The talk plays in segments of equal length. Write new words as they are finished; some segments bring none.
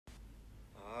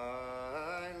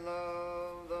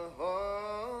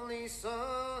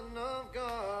Son of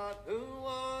God, who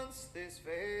once this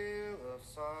veil of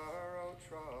sorrow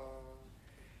trod,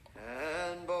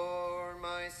 and bore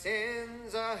my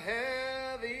sins a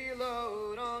heavy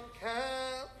load on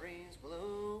Calvary's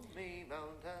gloomy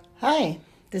mountain. Hi,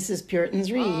 this is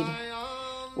Puritans Read,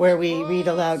 where we read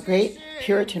aloud great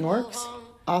Puritan works,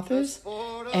 authors,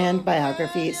 and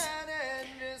biographies.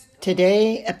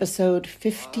 Today, episode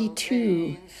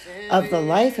 52 of The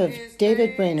Life of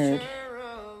David Brainerd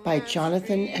by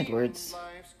Jonathan Edwards.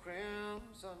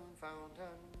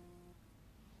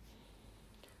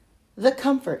 The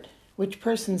comfort which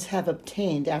persons have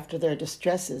obtained after their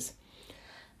distresses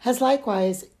has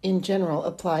likewise in general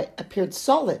appeared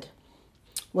solid,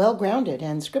 well-grounded,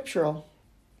 and scriptural,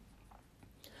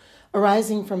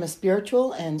 arising from a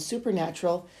spiritual and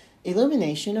supernatural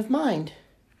illumination of mind,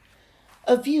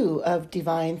 a view of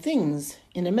divine things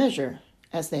in a measure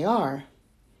as they are,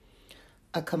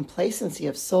 a complacency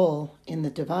of soul in the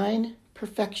divine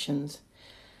perfections,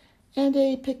 and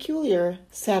a peculiar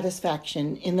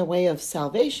satisfaction in the way of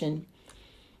salvation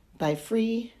by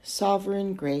free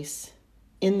sovereign grace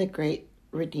in the great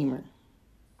Redeemer.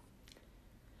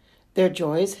 Their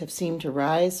joys have seemed to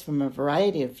rise from a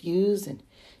variety of views and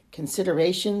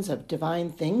considerations of divine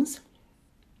things,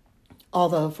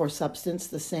 although for substance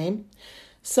the same.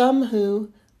 Some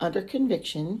who, under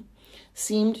conviction,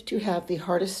 seemed to have the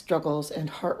hardest struggles and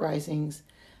heart-risings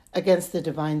against the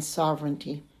divine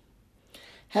sovereignty,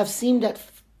 have seemed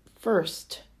at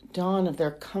first dawn of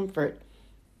their comfort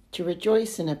to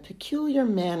rejoice in a peculiar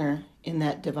manner in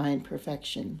that divine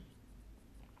perfection,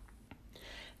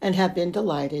 and have been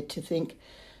delighted to think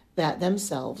that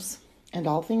themselves and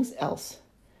all things else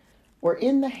were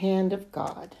in the hand of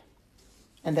God,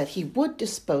 and that he would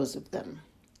dispose of them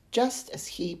just as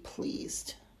he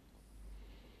pleased.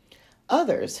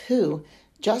 Others who,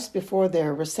 just before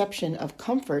their reception of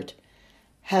comfort,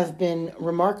 have been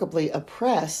remarkably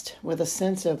oppressed with a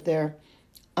sense of their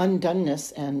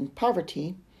undoneness and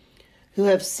poverty, who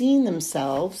have seen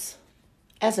themselves,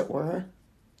 as it were,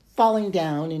 falling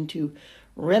down into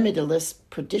remediless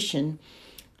perdition,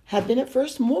 have been at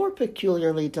first more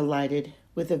peculiarly delighted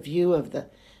with a view of the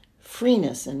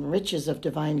freeness and riches of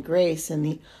divine grace and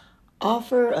the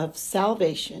offer of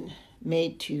salvation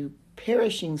made to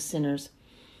perishing sinners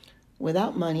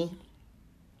without money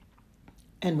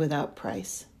and without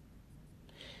price.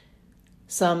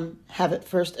 Some have at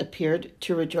first appeared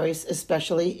to rejoice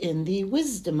especially in the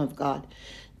wisdom of God,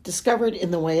 discovered in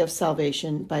the way of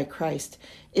salvation by Christ,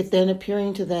 it then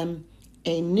appearing to them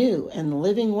a new and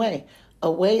living way, a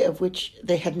way of which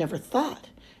they had never thought,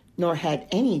 nor had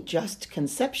any just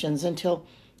conceptions until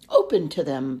opened to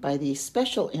them by the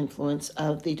special influence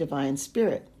of the divine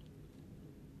Spirit.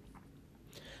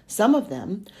 Some of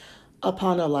them,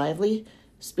 upon a lively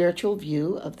spiritual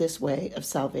view of this way of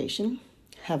salvation,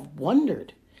 have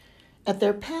wondered at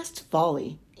their past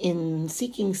folly in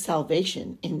seeking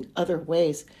salvation in other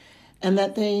ways, and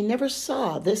that they never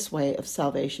saw this way of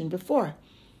salvation before,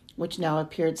 which now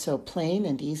appeared so plain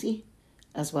and easy,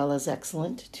 as well as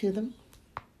excellent to them.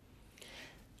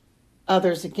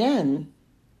 Others, again,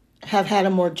 have had a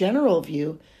more general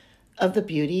view of the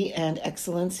beauty and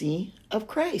excellency of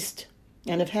Christ,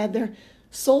 and have had their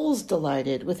souls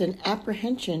delighted with an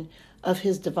apprehension of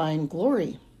his divine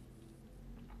glory,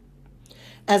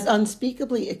 as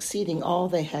unspeakably exceeding all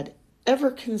they had ever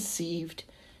conceived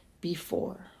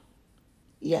before.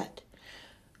 Yet,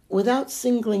 without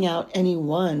singling out any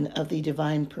one of the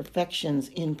divine perfections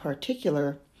in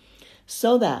particular,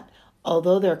 so that,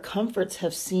 although their comforts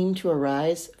have seemed to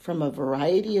arise from a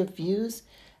variety of views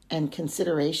and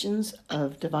considerations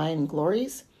of divine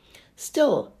glories,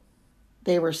 still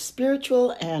they were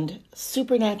spiritual and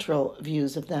supernatural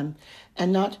views of them,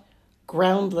 and not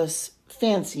groundless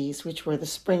fancies which were the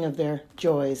spring of their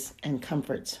joys and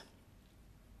comforts.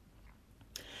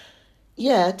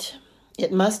 Yet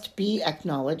it must be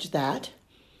acknowledged that,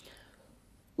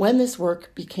 when this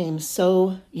work became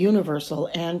so universal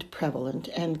and prevalent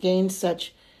and gained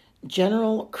such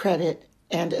general credit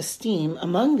and esteem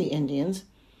among the Indians,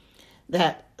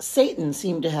 that Satan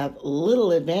seemed to have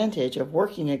little advantage of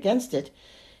working against it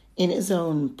in his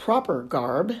own proper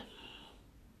garb,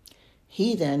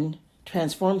 he then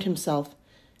transformed himself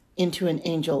into an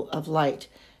angel of light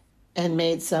and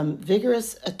made some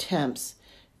vigorous attempts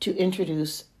to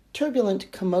introduce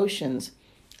turbulent commotions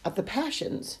of the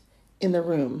passions in the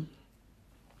room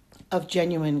of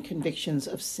genuine convictions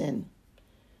of sin.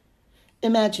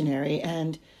 Imaginary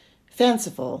and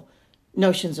fanciful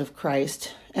notions of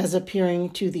Christ as appearing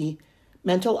to the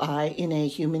mental eye in a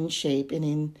human shape and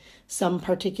in some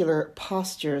particular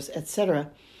postures, etc.,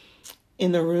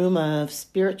 in the room of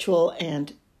spiritual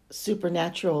and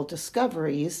supernatural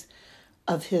discoveries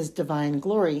of his divine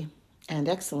glory and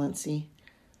excellency,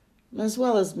 as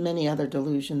well as many other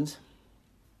delusions.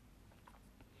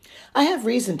 I have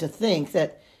reason to think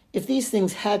that if these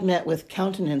things had met with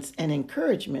countenance and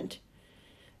encouragement,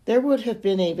 there would have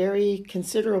been a very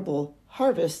considerable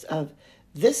harvest of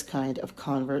this kind of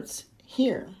converts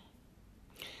here.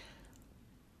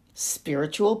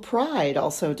 Spiritual pride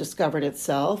also discovered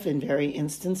itself in various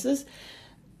instances.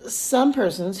 Some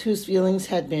persons whose feelings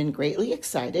had been greatly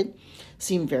excited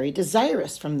seemed very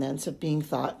desirous from thence of being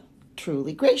thought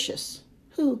truly gracious,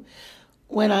 who,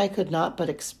 when I could not but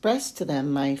express to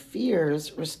them my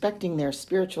fears respecting their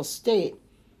spiritual state,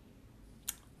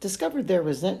 discovered their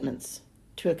resentments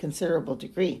to a considerable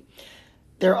degree.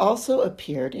 There also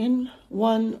appeared in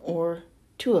one or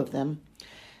two of them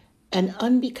an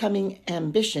unbecoming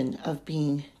ambition of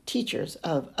being teachers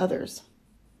of others,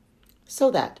 so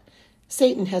that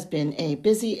Satan has been a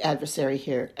busy adversary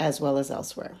here as well as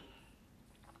elsewhere.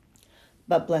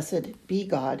 But blessed be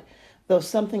God, though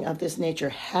something of this nature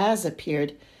has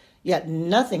appeared, yet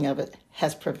nothing of it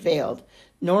has prevailed,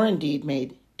 nor indeed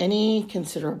made any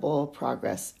considerable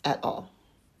progress at all.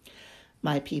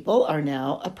 My people are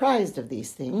now apprised of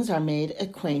these things, are made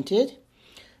acquainted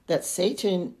that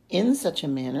Satan in such a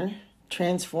manner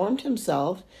transformed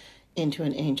himself into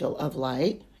an angel of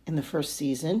light in the first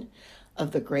season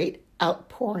of the great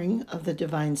outpouring of the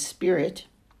divine Spirit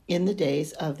in the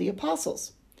days of the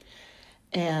apostles,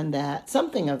 and that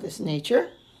something of this nature,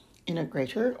 in a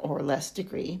greater or less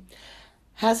degree,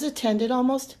 has attended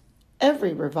almost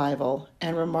every revival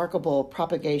and remarkable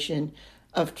propagation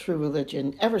of true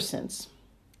religion ever since.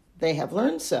 They have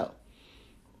learned so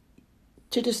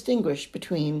to distinguish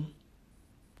between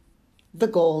the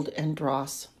gold and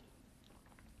dross,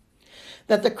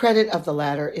 that the credit of the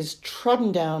latter is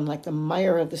trodden down like the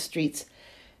mire of the streets,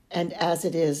 and as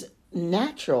it is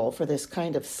natural for this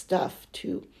kind of stuff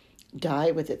to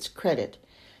die with its credit,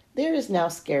 there is now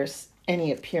scarce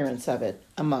any appearance of it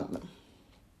among them.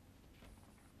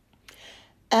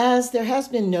 As there has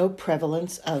been no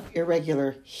prevalence of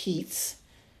irregular heats,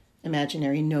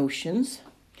 imaginary notions,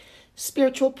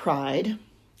 spiritual pride,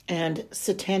 and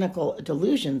satanical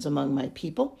delusions among my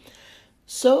people,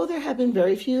 so there have been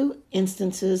very few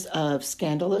instances of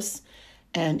scandalous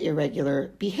and irregular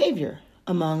behavior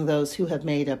among those who have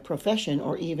made a profession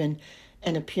or even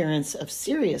an appearance of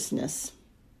seriousness.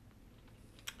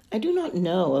 I do not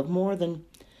know of more than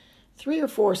 3 or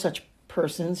 4 such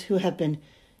persons who have been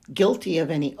guilty of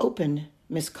any open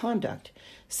misconduct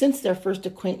since their first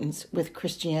acquaintance with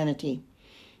Christianity,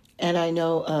 and I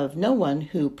know of no one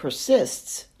who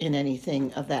persists in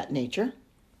anything of that nature.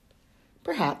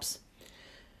 Perhaps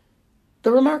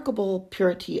the remarkable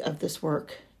purity of this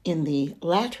work in the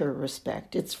latter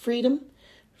respect, its freedom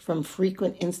from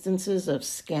frequent instances of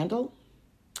scandal,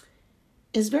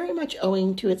 is very much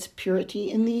owing to its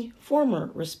purity in the former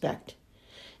respect,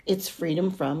 its freedom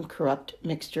from corrupt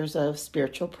mixtures of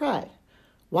spiritual pride,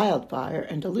 wildfire,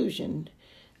 and delusion,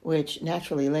 which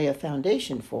naturally lay a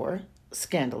foundation for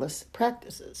scandalous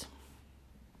practices.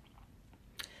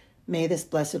 May this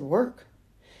blessed work,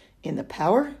 in the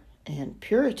power and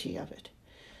purity of it,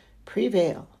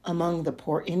 prevail among the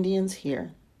poor Indians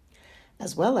here,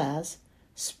 as well as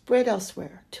spread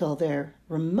elsewhere till their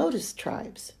remotest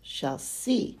tribes shall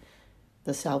see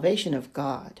the salvation of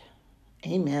God.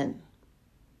 Amen.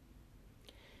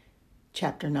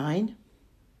 Chapter 9.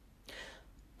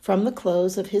 From the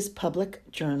close of his public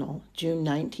journal, June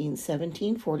 19,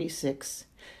 1746,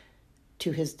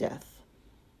 to his death.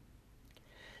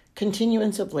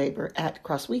 Continuance of labor at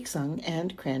Crossweeksung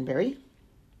and Cranberry.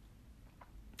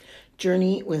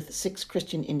 Journey with 6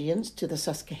 Christian Indians to the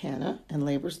Susquehanna and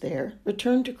labors there.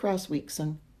 Return to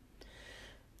Crossweeksung.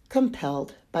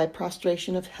 Compelled by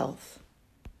prostration of health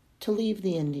to leave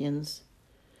the Indians.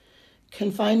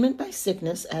 Confinement by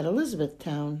sickness at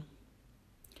Elizabethtown.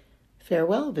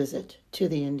 Farewell visit to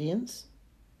the Indians.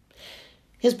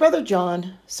 His brother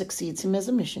John succeeds him as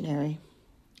a missionary.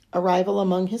 Arrival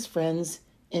among his friends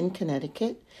in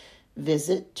Connecticut.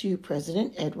 Visit to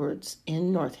President Edwards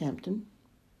in Northampton.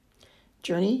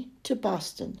 Journey to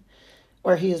Boston,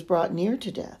 where he is brought near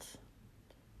to death.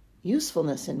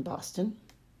 Usefulness in Boston.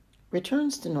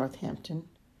 Returns to Northampton.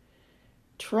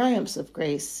 Triumphs of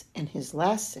grace in his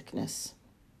last sickness.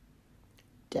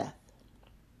 Death.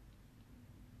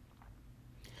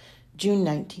 June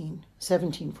 19,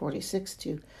 1746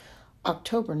 to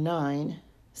October 9,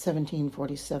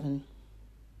 1747.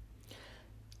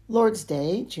 Lord's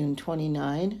Day, June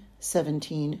 29,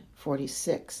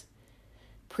 1746.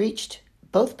 Preached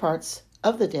both parts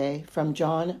of the day from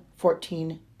John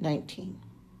 14:19.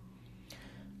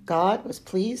 God was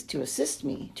pleased to assist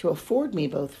me, to afford me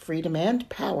both freedom and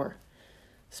power,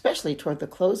 especially toward the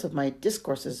close of my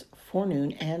discourses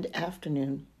forenoon and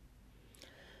afternoon.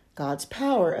 God's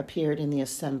power appeared in the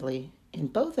assembly in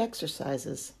both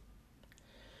exercises.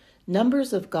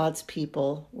 Numbers of God's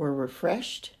people were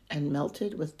refreshed and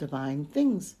melted with divine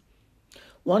things.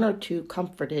 One or two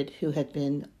comforted who had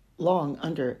been long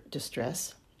under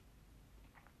distress.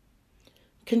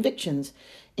 Convictions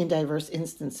in diverse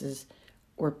instances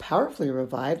were powerfully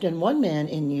revived, and one man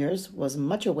in years was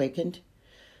much awakened,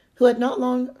 who had not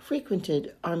long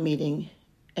frequented our meeting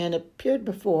and appeared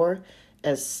before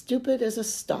as stupid as a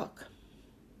stock.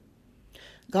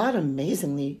 God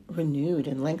amazingly renewed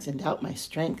and lengthened out my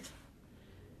strength.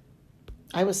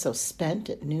 I was so spent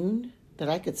at noon that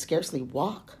I could scarcely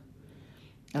walk,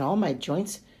 and all my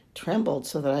joints trembled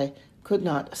so that I could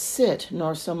not sit,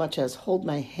 nor so much as hold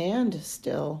my hand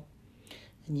still.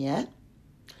 And yet,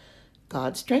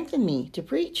 God strengthened me to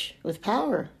preach with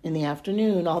power in the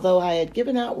afternoon, although I had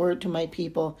given out word to my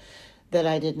people that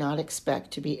I did not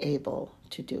expect to be able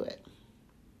to do it.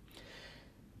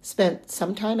 Spent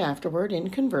some time afterward in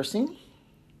conversing,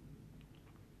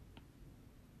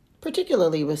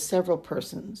 particularly with several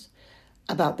persons,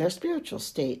 about their spiritual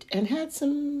state, and had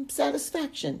some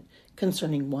satisfaction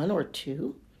concerning one or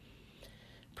two.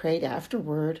 Prayed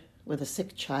afterward with a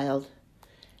sick child,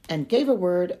 and gave a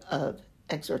word of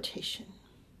exhortation.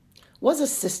 Was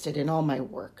assisted in all my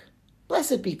work.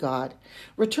 Blessed be God.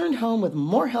 Returned home with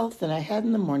more health than I had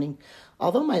in the morning,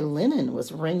 although my linen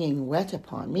was wringing wet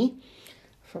upon me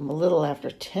from a little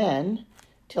after 10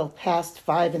 till past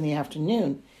 5 in the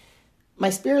afternoon. My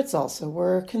spirits also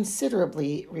were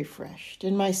considerably refreshed,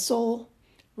 and my soul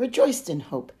rejoiced in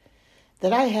hope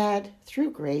that I had,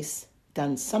 through grace,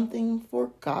 done something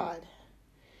for God.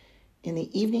 In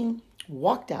the evening,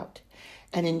 walked out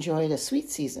and enjoyed a sweet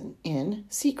season in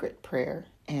secret prayer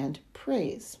and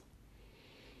praise.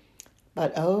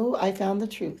 But oh, I found the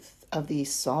truth of the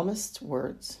psalmist's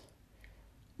words.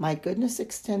 My goodness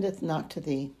extendeth not to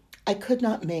thee. I could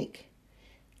not make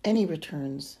any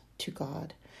returns to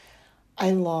God.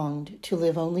 I longed to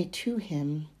live only to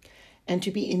him and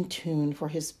to be in tune for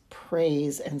his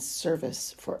praise and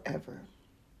service forever.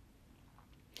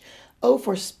 Oh,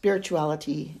 for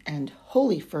spirituality and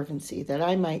holy fervency, that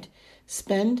I might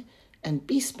spend and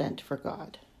be spent for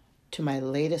God to my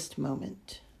latest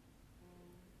moment.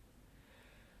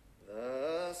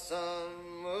 The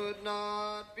sun would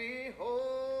not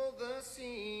behold the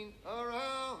scene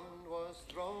around was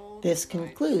thrown. This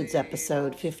concludes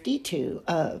episode 52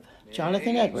 of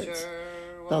Jonathan Edwards,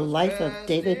 The Life of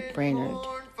David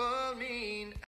Brainerd.